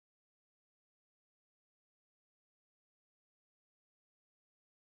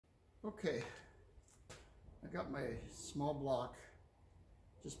Okay, I got my small block,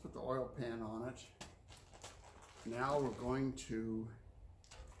 just put the oil pan on it. Now we're going to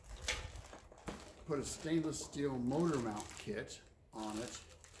put a stainless steel motor mount kit on it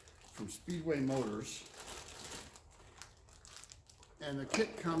from Speedway Motors. And the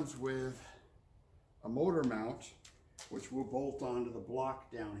kit comes with a motor mount, which will bolt onto the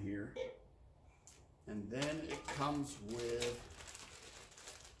block down here. And then it comes with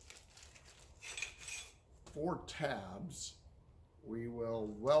 4 tabs. We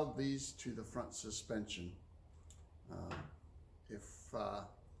will weld these to the front suspension. If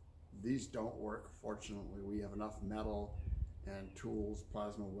these don't work, fortunately we have enough metal and tools,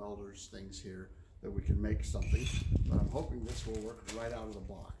 plasma welders, things here that we can make something, but I'm hoping this will work right out of the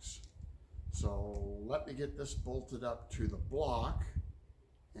box. So let me get this bolted up to the block,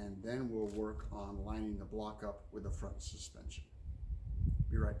 and then we'll work on lining the block up with the front suspension.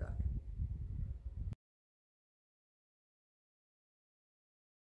 Be right back.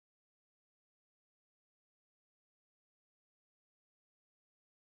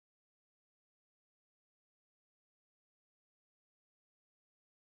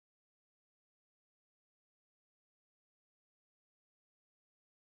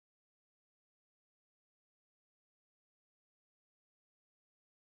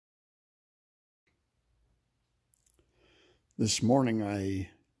 This morning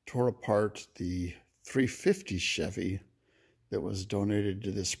I tore apart the 350 Chevy that was donated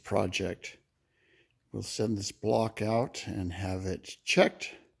to this project. We'll send this block out and have it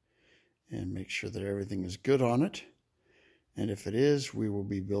checked and make sure that everything is good on it. And if it is, we will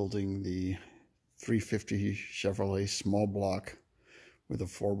be building the 350 Chevrolet small block with a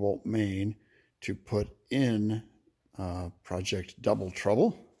 4-bolt main to put in Project Double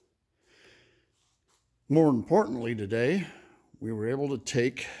Trouble. More importantly today, we were able to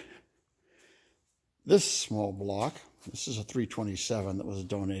take this small block, this is a 327 that was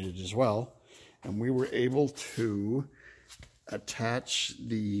donated as well, and we were able to attach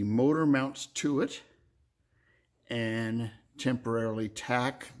the motor mounts to it and temporarily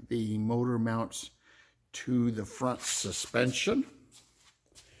tack the motor mounts to the front suspension.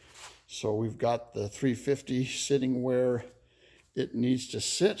 So we've got the 350 sitting where it needs to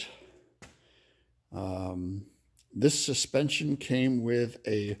sit. This suspension came with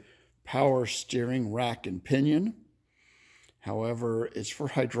a power steering rack and pinion. However, it's for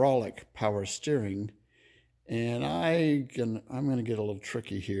hydraulic power steering, and I'm going to get a little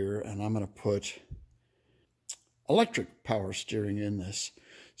tricky here, and I'm going to put electric power steering in this.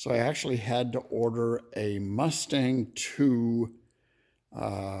 So I actually had to order a Mustang 2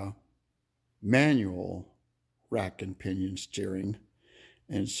 manual rack and pinion steering.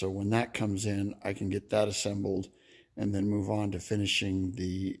 And so when that comes in, I can get that assembled and then move on to finishing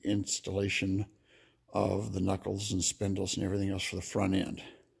the installation of the knuckles and spindles and everything else for the front end.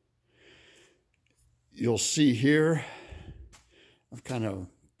 You'll see here, I've kind of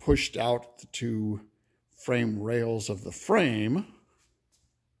pushed out the 2 frame rails of the frame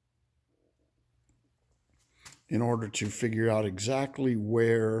in order to figure out exactly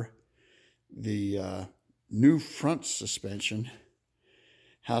where the new front suspension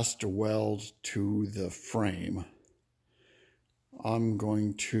has to weld to the frame. I'm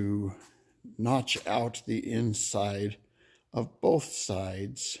going to notch out the inside of both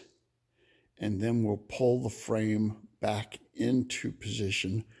sides, and then we'll pull the frame back into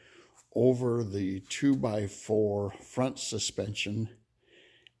position over the 2x4 front suspension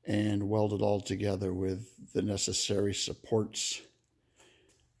and weld it all together with the necessary supports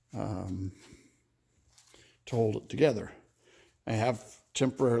to hold it together. I have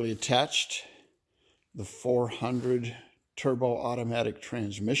temporarily attached the 400 turbo automatic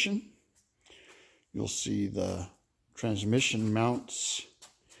transmission. You'll see the transmission mounts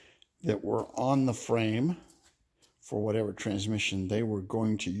that were on the frame for whatever transmission they were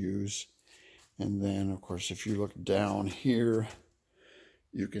going to use. And then, of course, if you look down here,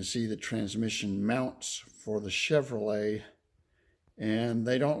 you can see the transmission mounts for the Chevrolet, and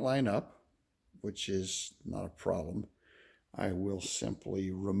they don't line up, which is not a problem. I will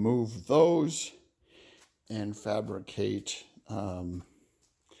simply remove those and fabricate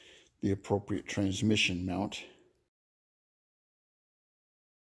the appropriate transmission mount.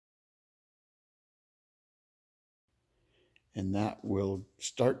 And that will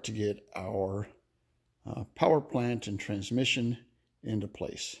start to get our power plant and transmission into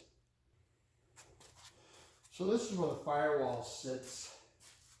place. So this is where the firewall sits.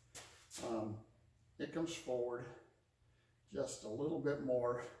 It comes forward just a little bit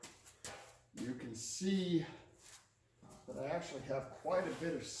more. You can see but I actually have quite a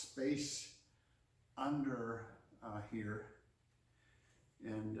bit of space under here.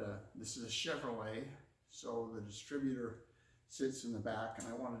 And this is a Chevrolet, so the distributor sits in the back, and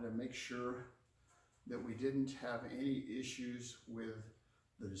I wanted to make sure that we didn't have any issues with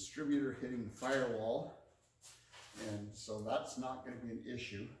the distributor hitting the firewall, and so that's not going to be an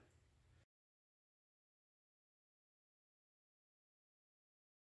issue.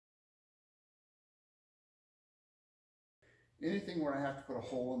 Anything where I have to put a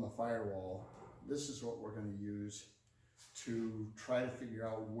hole in the firewall, this is what we're going to use to try to figure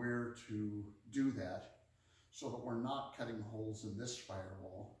out where to do that, so that we're not cutting holes in this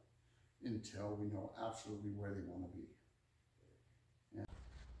firewall until we know absolutely where they want to be. Yeah.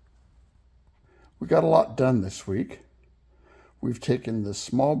 We got a lot done this week. We've taken the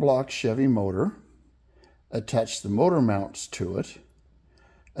small block Chevy motor, attached the motor mounts to it,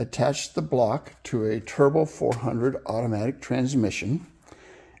 attached the block to a turbo 400 automatic transmission,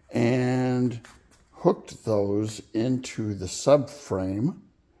 and hooked those into the subframe.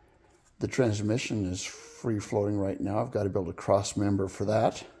 The transmission is free floating right now. I've got to build a cross member for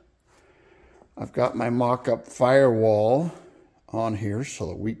that. I've got my mock-up firewall on here so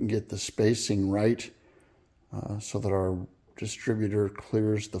that we can get the spacing right, so that our distributor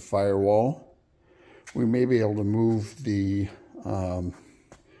clears the firewall. We may be able to move the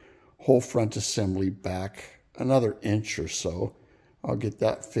whole front assembly back another inch or so. I'll get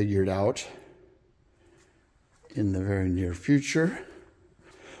that figured out in the very near future.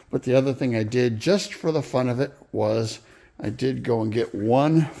 But the other thing I did just for the fun of it was I did go and get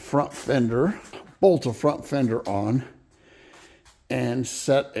one front fender, bolt a front fender on, and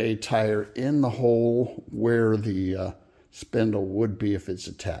set a tire in the hole where the spindle would be if it's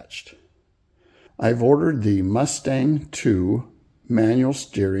attached. I've ordered the Mustang 2 manual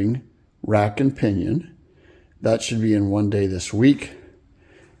steering rack and pinion. That should be in one day this week.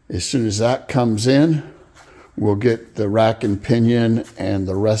 As soon as that comes in, we'll get the rack and pinion and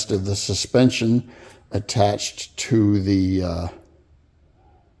the rest of the suspension attached to the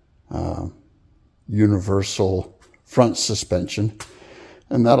universal front suspension.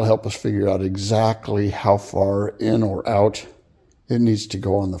 And that'll help us figure out exactly how far in or out it needs to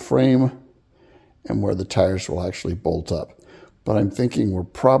go on the frame and where the tires will actually bolt up. But I'm thinking we're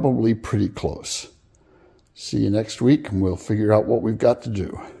probably pretty close. See you next week, and we'll figure out what we've got to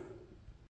do.